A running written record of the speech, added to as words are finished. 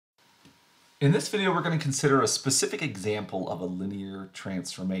In this video, we're going to consider a specific example of a linear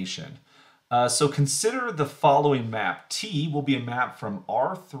transformation. So consider the following map. T will be a map from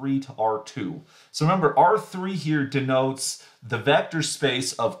R3 to R2. So remember, R3 here denotes the vector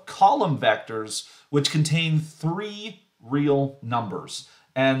space of column vectors which contain 3 real numbers.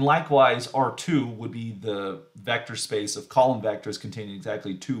 And likewise, R2 would be the vector space of column vectors containing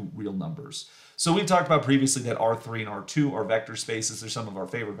exactly 2 real numbers. So we talked about previously that R3 and R2 are vector spaces. They're some of our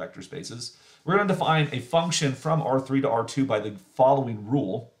favorite vector spaces. We're going to define a function from R3 to R2 by the following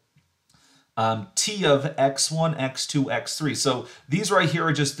rule. T of x1, x2, x3. So these right here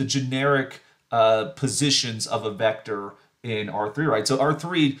are just the generic positions of a vector in R3, right? So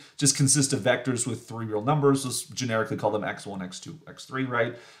R3 just consists of vectors with 3 real numbers. Let's generically call them x1, x2, x3,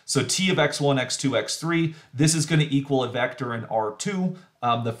 right? So T of x1, x2, x3, this is going to equal a vector in R2.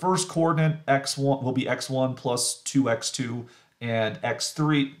 The first coordinate x1 will be x1 plus 2x2, and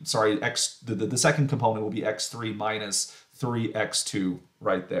the second component will be x3 minus 3x2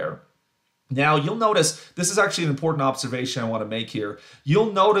 right there. Now, you'll notice, this is actually an important observation I want to make here.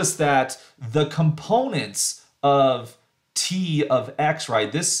 You'll notice that the components of t of x,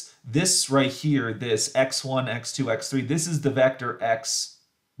 right, this right here, this x1, x2, x3, this is the vector x,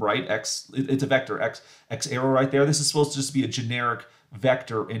 right? It's a vector x arrow right there. This is supposed to just be a generic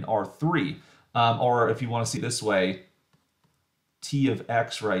vector in R3. Or if you want to see it this way, t of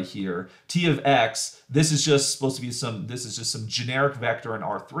x right here. T of x, this is just supposed to be some generic vector in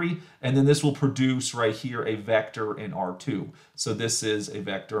R3, and then this will produce right here a vector in R2. So this is a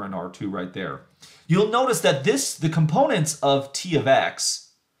vector in R2 right there. You'll notice that the components of t of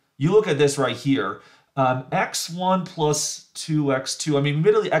x, you look at this right here, x1 plus 2x2, I mean,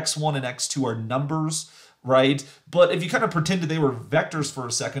 admittedly x1 and x2 are numbers, right? But if you kind of pretended they were vectors for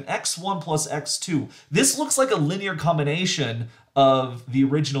a second, x1 plus x2, this looks like a linear combination of the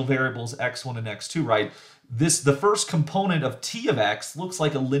original variables x1 and x2, right? The first component of t of x looks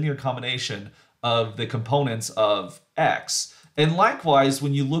like a linear combination of the components of x. And likewise,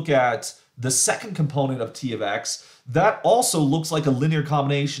 when you look at the second component of t of x, that also looks like a linear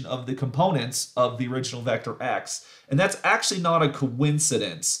combination of the components of the original vector x. And that's actually not a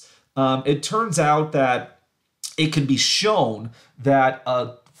coincidence. It turns out that it can be shown that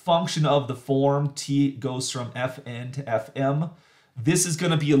a function of the form t goes from fn to fm, this is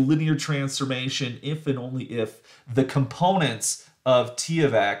going to be a linear transformation if and only if the components of t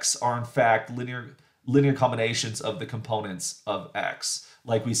of x are in fact linear combinations of the components of x,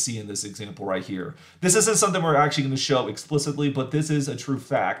 like we see in this example right here. This isn't something we're actually going to show explicitly, but this is a true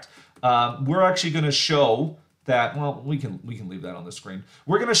fact. We're actually going to show that, well, we can leave that on the screen.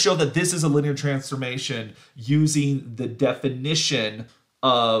 We're going to show that this is a linear transformation using the definition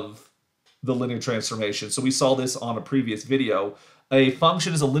of the linear transformation. So we saw this on a previous video. A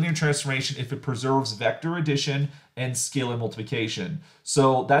function is a linear transformation if it preserves vector addition and scalar multiplication.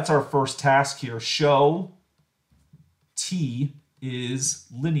 So that's our first task here. Show t is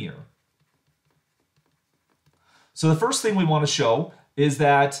linear. So the first thing we want to show is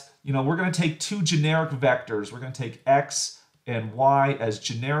that, we're going to take 2 generic vectors. We're going to take x and y as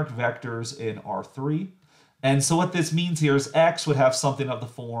generic vectors in R3. And so what this means here is x would have something of the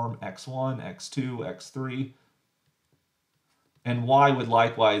form x1, x2, x3. And y would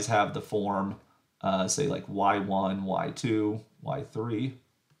likewise have the form, say like y1, y2, y3.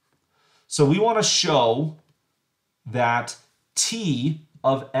 So we want to show that t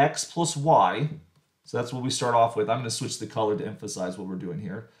of x plus y, so that's what we start off with. I'm going to switch the color to emphasize what we're doing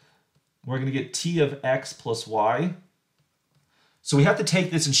here. We're going to get t of x plus y. So we have to take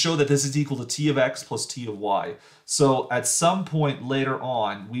this and show that this is equal to t of x plus t of y. So at some point later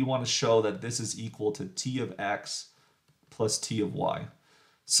on, we want to show that this is equal to t of x plus t of y.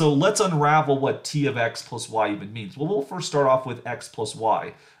 So let's unravel what t of x plus y even means. Well, we'll first start off with x plus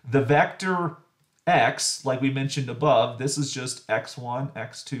y. The vector x, like we mentioned above, this is just x1,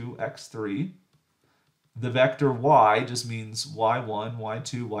 x2, x3. The vector y just means y1,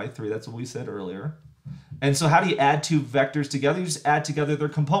 y2, y3. That's what we said earlier. And so how do you add 2 vectors together? You just add together their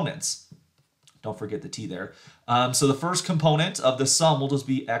components. Don't forget the t there. So the first component of the sum will just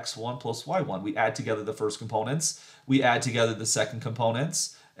be x1 plus y1. We add together the first components, we add together the second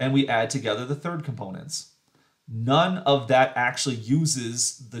components, and we add together the third components. None of that actually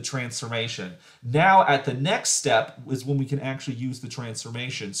uses the transformation. Now at the next step is when we can actually use the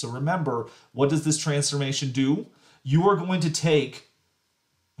transformation. So remember, what does this transformation do? You are going to take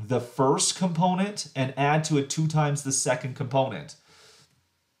the first component and add to it 2 times the second component.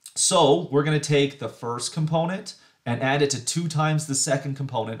 So we're going to take the first component and add it to 2 times the second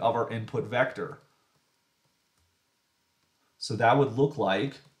component of our input vector. So that would look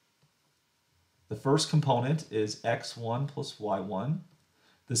like The first component is x1 plus y1.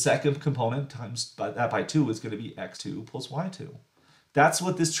 The second component times by 2 is going to be x2 plus y2. That's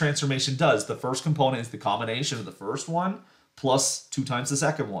what this transformation does. The first component is the combination of the first one plus 2 times the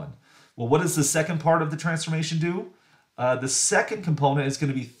second one. Well, what does the second part of the transformation do? The second component is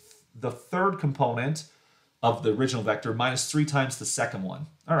going to be the third component of the original vector minus 3 times the second one.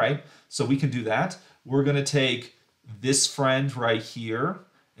 All right, so we can do that. We're going to take this friend right here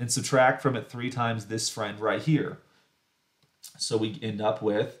and subtract from it 3 times this friend right here. So we end up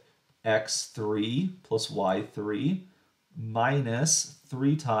with x3 plus y3 minus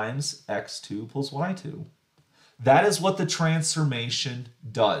 3 times x2 plus y2. That is what the transformation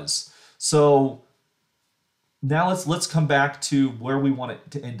does. So now let's come back to where we want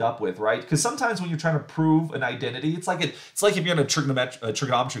it to end up with, right? Because sometimes when you're trying to prove an identity, it's like if you're in a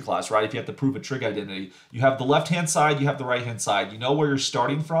trigonometry class, right? If you have to prove a trig identity, you have the left-hand side, you have the right-hand side. You know where you're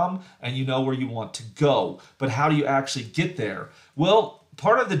starting from, and you know where you want to go. But how do you actually get there? Well,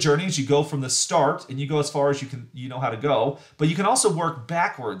 part of the journey is you go from the start and you go as far as you know how to go, but you can also work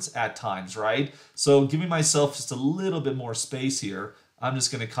backwards at times, right? So giving myself just a little bit more space here, I'm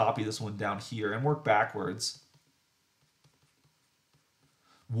just going to copy this one down here and work backwards.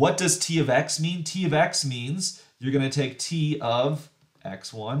 What does t of x mean? T of x means you're going to take t of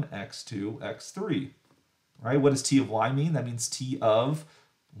x1, x2, x3, right? What does t of y mean? That means t of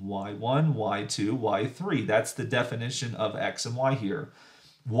y1, y2, y3. That's the definition of x and y here.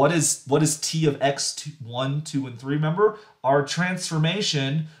 What is t of x1, 2, and 3? Remember, our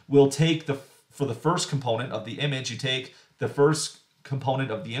transformation will take for the first component of the image, you take the first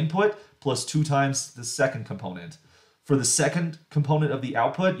component of the input plus 2 times the second component. For the second component of the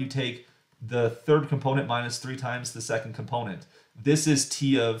output, you take the third component minus 3 times the second component. This is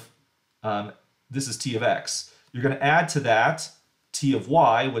t of x. You're going to add to that t of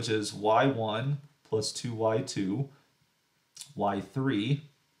y, which is y1 plus 2y2, y3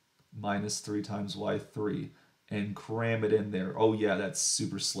 minus 3 times y3, and cram it in there. Oh yeah, that's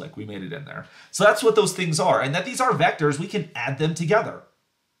super slick. We made it in there. So that's what those things are. And that these are vectors, we can add them together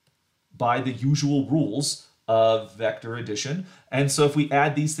by the usual rules of vector addition. And so if we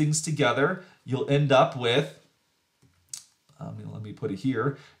add these things together, you'll end up with, let me put it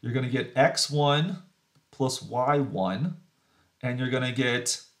here, you're going to get x1 plus y1, and you're going to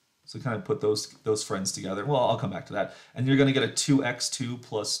get, so kind of put those friends together. Well, I'll come back to that. And you're going to get a 2x2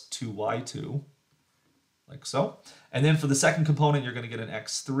 plus 2y2, like so. And then for the second component, you're going to get an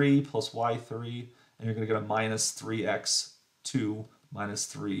x3 plus y3, and you're going to get a minus 3x2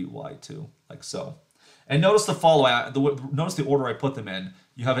 minus 3y2, like so. And notice notice the order I put them in.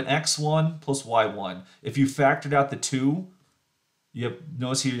 You have an x1 plus y1. If you factored out the 2,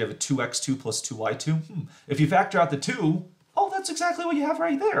 notice here you have a 2x2 plus 2y2. If you factor out the 2, oh, that's exactly what you have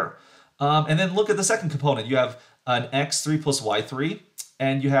right there. And then look at the second component. You have an x3 plus y3,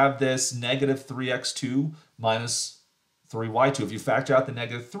 and you have this negative 3x2 minus 3y2. If you factor out the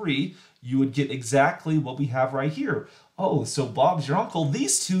negative 3, you would get exactly what we have right here. Oh, so Bob's your uncle.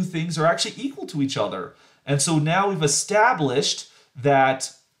 These two things are actually equal to each other. And so now we've established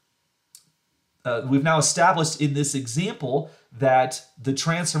that, in this example that the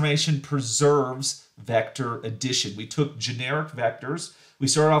transformation preserves vector addition. We took generic vectors. We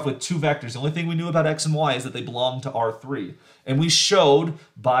started off with 2 vectors. The only thing we knew about x and y is that they belong to R3. And we showed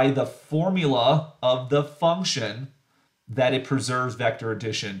by the formula of the function that it preserves vector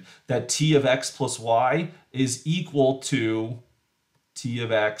addition, that t of x plus y is equal to t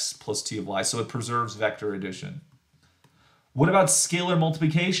of x plus t of y. So it preserves vector addition. What about scalar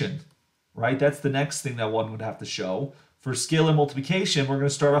multiplication? Right? That's the next thing that one would have to show. For scalar multiplication, we're going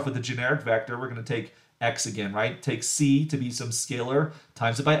to start off with a generic vector. We're going to take x again, right? Take c to be some scalar,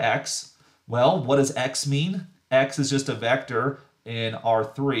 times it by x. Well, what does x mean? X is just a vector in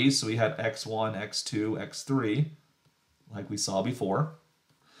R3, so we have x1, x2, x3, like we saw before.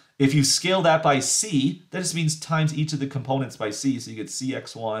 If you scale that by c, that just means times each of the components by c, so you get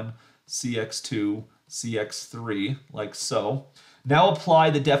cx1, cx2, cx3, like so. Now apply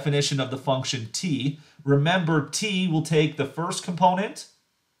the definition of the function t. Remember, t will take the first component,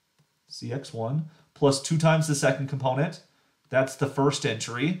 cx1, plus 2 times the second component. That's the first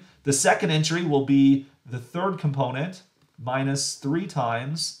entry. The second entry will be the third component minus 3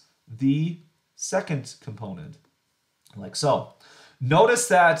 times the second component, like so. Notice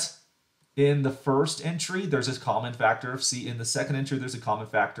that in the first entry, there's a common factor of c. In the second entry, there's a common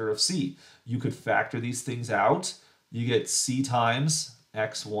factor of c. You could factor these things out. You get c times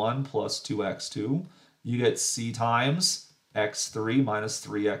x1 plus 2x2. You get c times x3 minus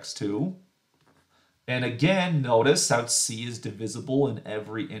 3x2. And again, notice how C is divisible in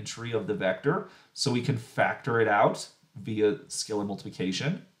every entry of the vector, so we can factor it out via scalar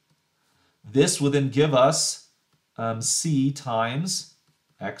multiplication. This would then give us C times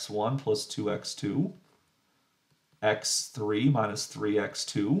x1 plus 2x2, x3 minus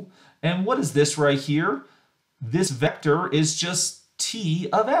 3x2. And what is this right here? This vector is just t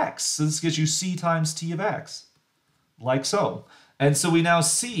of x. So this gives you C times t of x, like so. And so we now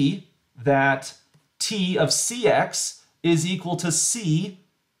see that t of cx is equal to c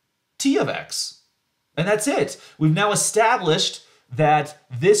t of x. And that's it. We've now established that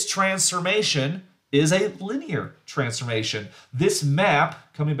this transformation is a linear transformation. This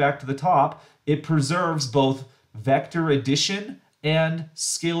map, coming back to the top, it preserves both vector addition and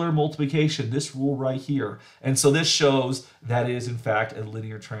scalar multiplication, this rule right here. And so this shows that it is in fact a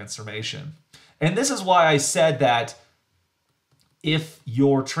linear transformation. And this is why I said that if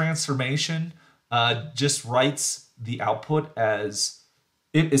your transformation just writes the output as,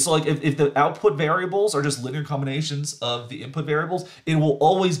 it's like if the output variables are just linear combinations of the input variables, it will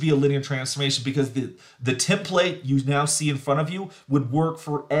always be a linear transformation because the template you now see in front of you would work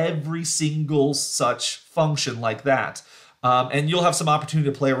for every single such function like that. And you'll have some opportunity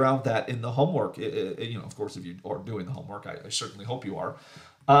to play around with that in the homework. Of course, if you are doing the homework, I certainly hope you are.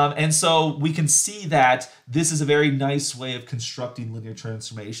 And so we can see that this is a very nice way of constructing linear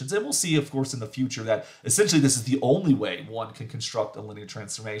transformations. And we'll see, of course, in the future that essentially this is the only way one can construct a linear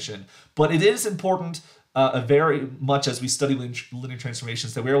transformation. But it is important very much as we study linear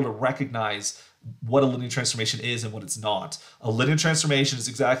transformations that we're able to recognize what a linear transformation is and what it's not. A linear transformation is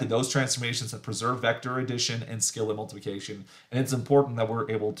exactly those transformations that preserve vector addition and scalar multiplication. And it's important that we're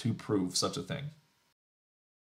able to prove such a thing.